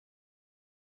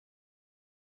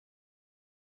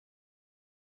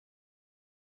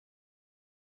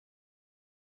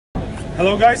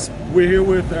Hello guys, we're here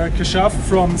with Keshav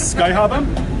from Skyharbor.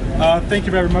 Thank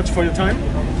you very much for your time.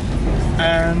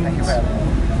 And thank you for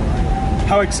having me.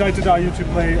 How excited are you to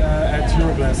play at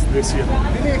Euroblast this year?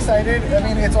 Really excited. I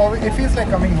mean, it feels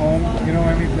like coming home. You know,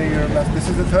 when we play Euroblast, this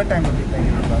is the third time that we play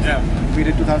Euroblast. Yeah. We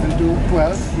did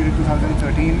 2012, we did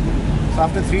 2013. So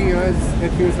after 3 years,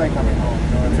 it feels like coming home.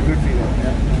 You know, it's a good feeling.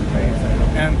 Yeah. Very excited.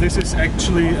 And this is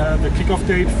actually the kickoff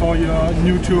date for your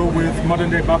new tour with Modern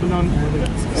Day Babylon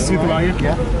and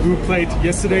Yeah. who played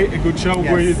yesterday. A good show.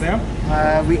 Yes. Were you there?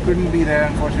 We couldn't be there,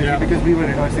 unfortunately, because we were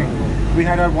rehearsing. We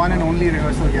had our one and only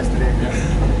rehearsal yesterday. Yeah.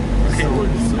 So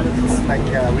it's like,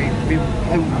 I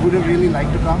would have really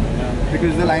liked to come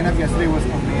because the lineup yesterday was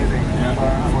amazing.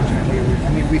 Unfortunately, I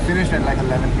mean, we finished at like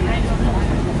 11 p.m.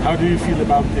 How do you feel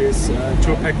about this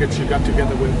tour package you got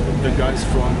together with the guys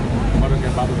from Modern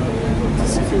Day Babylon? I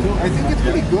think it's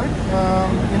pretty good.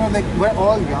 You know, like we're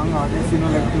all young artists. You know,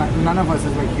 like none of us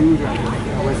is like huge or anything.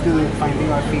 You know, we're still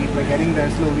finding our feet. We're getting there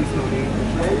slowly.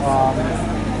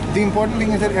 The important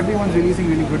thing is that everyone's releasing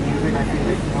really good music. I feel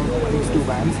like, you know, these two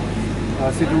bands,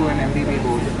 Sidhu and MDB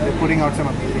both, they're putting out some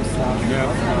amazing stuff.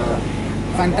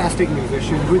 Fantastic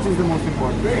musicians, which is the most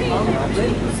important thing. You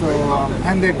know? So,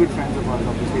 and they're good friends of ours,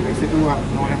 obviously. Like Sidhu,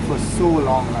 I've known him for so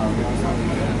long now. You know? So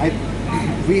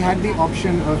we had the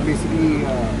option of basically,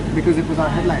 because it was our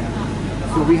headliner,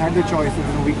 so we had the choice of,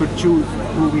 you know, we could choose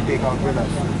who we take out with us.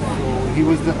 So he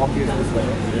was the obvious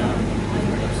decision.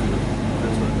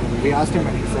 We asked him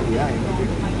and he said, yeah.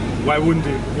 Why wouldn't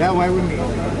he? Yeah, why wouldn't he?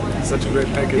 Such a great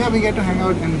package. Yeah, we get to hang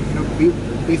out and, you know, we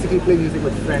basically play music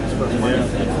with friends for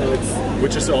once. So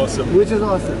which is awesome. Which is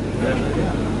awesome.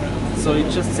 Yeah. So you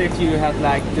just said you had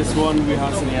like this one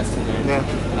rehearsal yesterday. Yeah.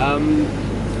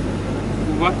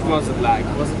 What was it like?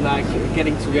 Was it like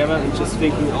getting together and just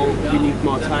thinking, oh, we need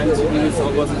more time to do this,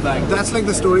 or was it like... That's like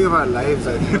the story of our lives,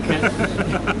 I think. Okay.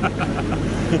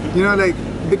 You know, like,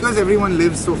 because everyone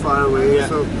lives so far away,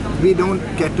 so we don't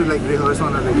get to like rehearse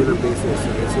on a regular basis.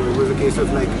 Right? So it was a case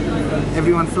of like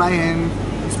everyone fly in,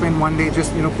 spend one day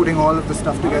just, you know, putting all of the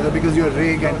stuff together, because your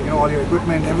rig and, you know, all your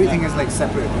equipment, everything is like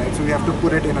separate, right? So we have to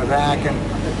put it in a rack and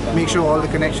make sure all the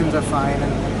connections are fine,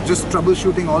 and just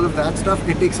troubleshooting all of that stuff.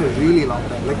 It takes a really long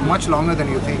time, like much longer than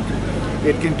you think.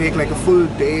 It can take like a full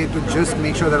day to just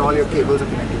make sure that all your cables are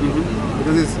connected,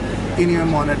 because there's in-ear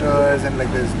monitors and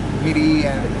like there's MIDI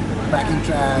and backing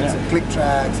tracks and click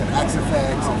tracks and axe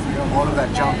effects and, you know, all of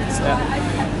that junk. So,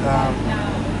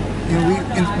 you know,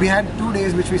 we had 2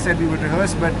 days which we said we would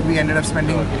rehearse, but we ended up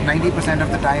spending 90%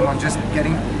 of the time on just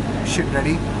getting shit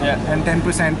ready, and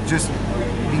 10% just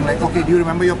being like, okay, do you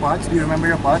remember your parts? Do you remember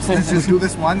your parts? Let's just do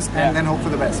this once and then hope for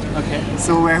the best. Okay.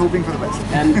 So we're hoping for the best.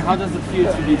 And how does it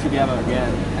feel to be together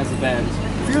again as a band?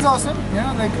 Feels awesome.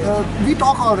 Yeah, like we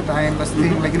talk all the time. That's the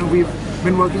thing. Like, you know, we've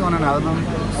been working on an album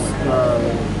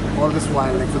all this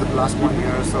while, like for the last 1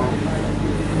 year or so.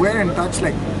 We're in touch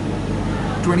like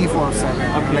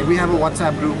 24/7. Like we have a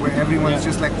WhatsApp group where everyone's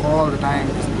just like all the time.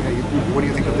 Just, what do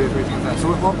you think of this? What do you think of that? So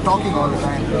we're all talking all the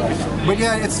time. But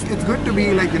yeah, it's good to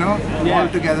be like, you know, all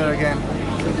together again.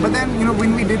 But then, you know,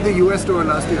 when we did the US tour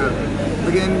last year,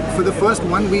 again, for the first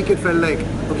 1 week it felt like,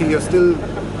 okay, you're still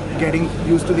getting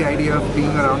used to the idea of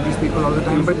being around these people all the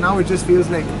time. But now it just feels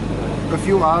like a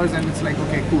few hours and it's like,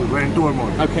 okay, cool, we're in tour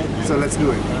mode. Okay. So let's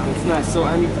do it. It's nice. So,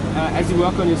 and as you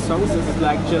work on your songs, is it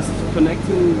like just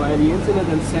connecting via the internet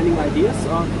and sending ideas,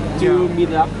 or do you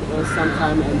meet up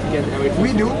sometime and get everything?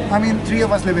 We do. I mean, 3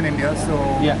 of us live in India, so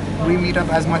we meet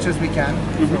up as much as we can.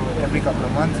 So every couple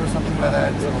of months or something like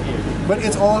that. So, but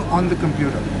it's all on the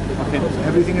computer. Okay. So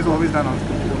everything is always done on the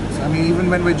computer. So, I mean, even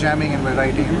when we're jamming and we're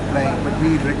writing and playing, but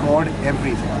we record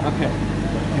everything. Okay.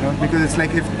 You know, because it's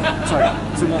like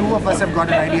so 2 of us have got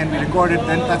an idea and we record it,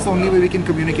 then that's the only way we can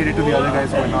communicate it to the other guys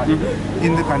who are not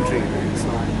in the country. Right? So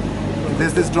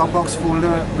there's this Dropbox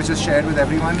folder which is shared with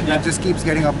everyone that just keeps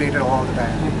getting updated all the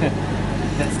time.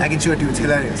 I can show it to you, it's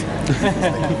hilarious. It's like,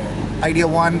 idea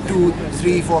 1, 2,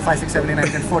 3, 4, 5, 6, 7, 8, 9,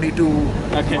 10, 42,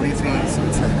 43, so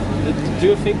it's like... Do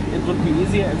you think it would be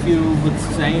easier if you would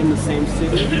stay in the same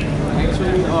city,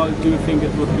 actually, or do you think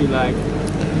it would be like...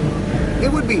 It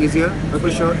would be easier,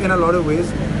 for sure, in a lot of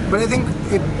ways. But I think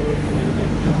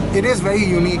it is very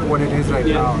unique what it is right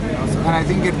now. You know? So, and I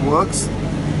think it works.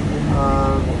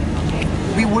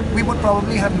 We would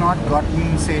probably have not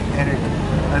gotten, say, Eric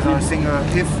as our singer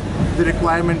if the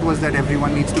requirement was that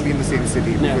everyone needs to be in the same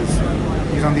city, because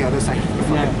he's on the other side of the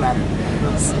fucking planet.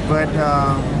 But,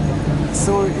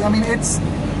 so, I mean, it's...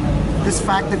 This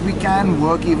fact that we can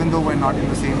work even though we're not in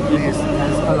the same place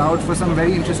has allowed for some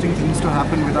very interesting things to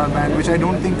happen with our band, which I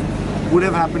don't think would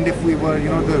have happened if we were, you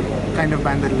know, the kind of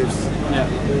band that lives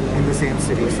in the same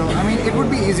city. So I mean, it would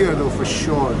be easier though, for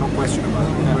sure, no question about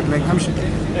it. But like,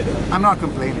 I'm not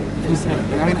complaining.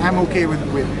 I mean, I'm okay with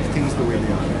things the way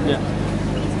they are. Yeah.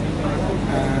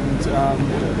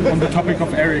 And on the topic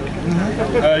of Eric,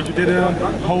 you did a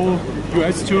whole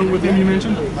US tour with him, you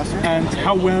mentioned, and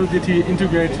how well did he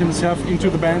integrate himself into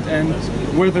the band, and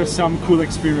were there some cool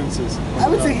experiences? I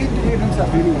would say he integrated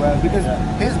himself really well, because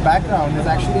his background is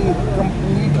actually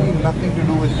completely nothing to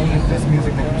do with any of this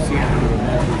music that you see in the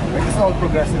world. Like, it's all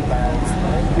progressive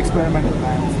bands, experimental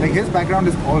bands. Like, his background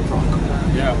is alt rock.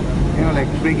 Yeah. You know, like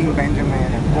Breaking Benjamin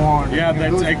and Born. Yeah,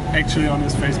 that's actually on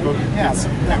his Facebook. Yeah, it's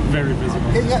very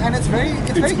visible. Yeah, and it's very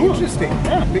cool. interesting.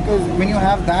 Yeah. Because when you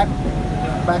have that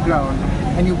background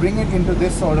and you bring it into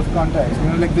this sort of context, you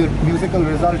know, like the musical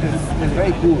result is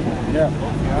very cool. Yeah.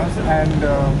 You know?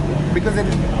 And because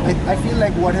I feel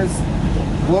like what has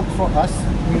worked for us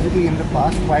musically in the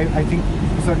past, why I think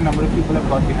a certain number of people have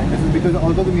got behind this, is because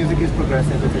although the music is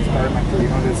progressive, it's experimental, you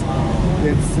know,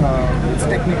 it's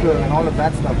technical and all of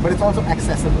that stuff, but it's also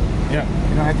accessible. Yeah.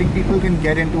 You know, I think people can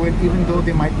get into it even though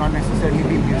they might not necessarily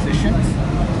be musicians.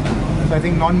 So I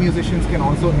think non-musicians can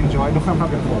also enjoy. No, I'm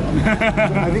not going to fall.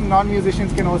 So I think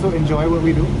non-musicians can also enjoy what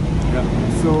we do. Yeah.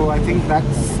 So I think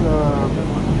that's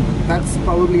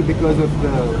probably because of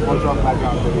the alt rock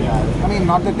background that we have. I mean,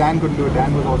 not that Dan couldn't do it.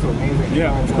 Dan was also amazing.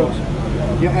 Yeah, of course.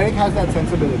 Yeah, Eric has that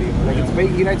sensibility. Like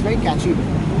he writes very catchy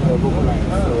vocal lines.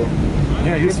 So.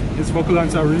 Yeah, his vocal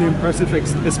lines are really impressive,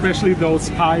 especially those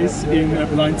highs in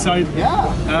Blindside.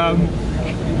 Yeah.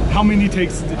 How many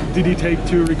takes did he take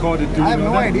to record it? I have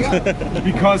no idea.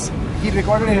 Because he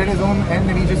recorded it at his own end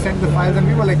and he just sent the files and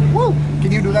we were like, whoa,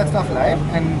 can you do that stuff live?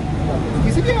 And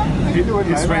he said, yeah, I can do it live.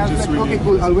 His And I range was is like, really okay,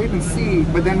 cool, I'll wait and see.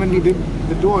 But then when we did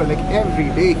the tour, like every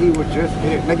day he would just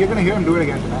hit it. Like you're going to hear him do it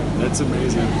again tonight. That's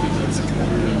amazing. That's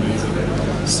really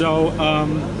amazing. So,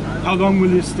 how long will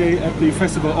you stay at the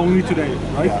festival? Only today,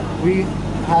 right? Yeah, we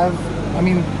have, I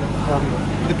mean,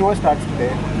 the tour starts today,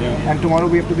 and tomorrow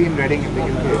we have to be in Reading in the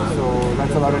UK, so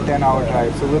that's about a 10-hour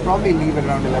drive. So we'll probably leave at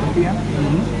around 11 p.m,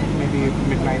 maybe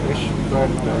midnight-ish, but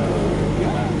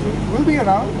yeah, we'll be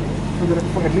around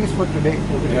for at least for today.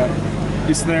 Yeah.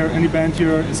 Is there any band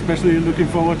you're especially looking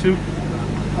forward to?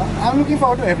 I'm looking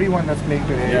forward to everyone that's playing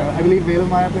today. Yeah. I believe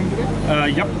Veilmar are playing today.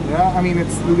 Yep. Yeah, I mean,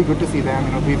 it's really good to see them.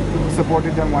 You know, we've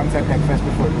supported them once at TechFest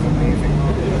before. It was amazing.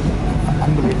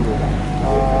 Unbelievable.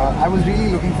 I was really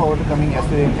looking forward to coming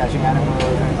yesterday and catching animals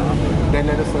and Dead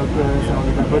Letter Circus and all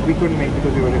of that, but we couldn't make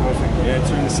because we were rehearsing. Yeah, it's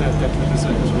really sad that Letter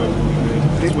Circus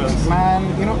was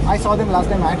Man, you know, I saw them last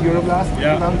time at Euroblast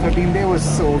in 2013. They were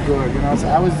so good, you know, so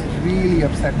I was really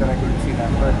upset that I couldn't see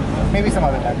them, but maybe some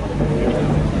other time.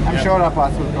 I'm sure our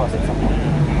paths will cross at some point.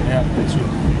 Yeah, that's true.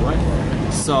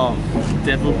 So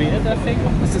that would be it, I think.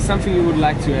 Is there something you would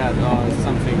like to add, or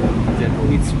something that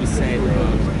needs to be said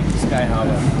about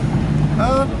Skyharbor?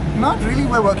 Not really.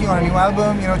 We're working on a new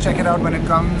album. You know, check it out when it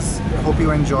comes. Hope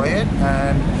you enjoy it.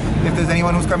 And if there's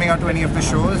anyone who's coming out to any of the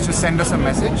shows, just send us a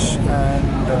message, and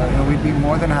you know, we'd be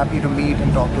more than happy to meet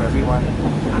and talk to everyone,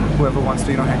 whoever wants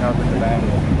to, you know, hang out with the band.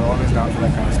 We're always down for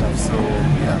that kind of stuff. So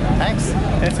yeah, thanks.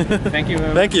 Thank you.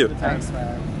 Thank you. Thanks,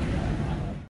 man.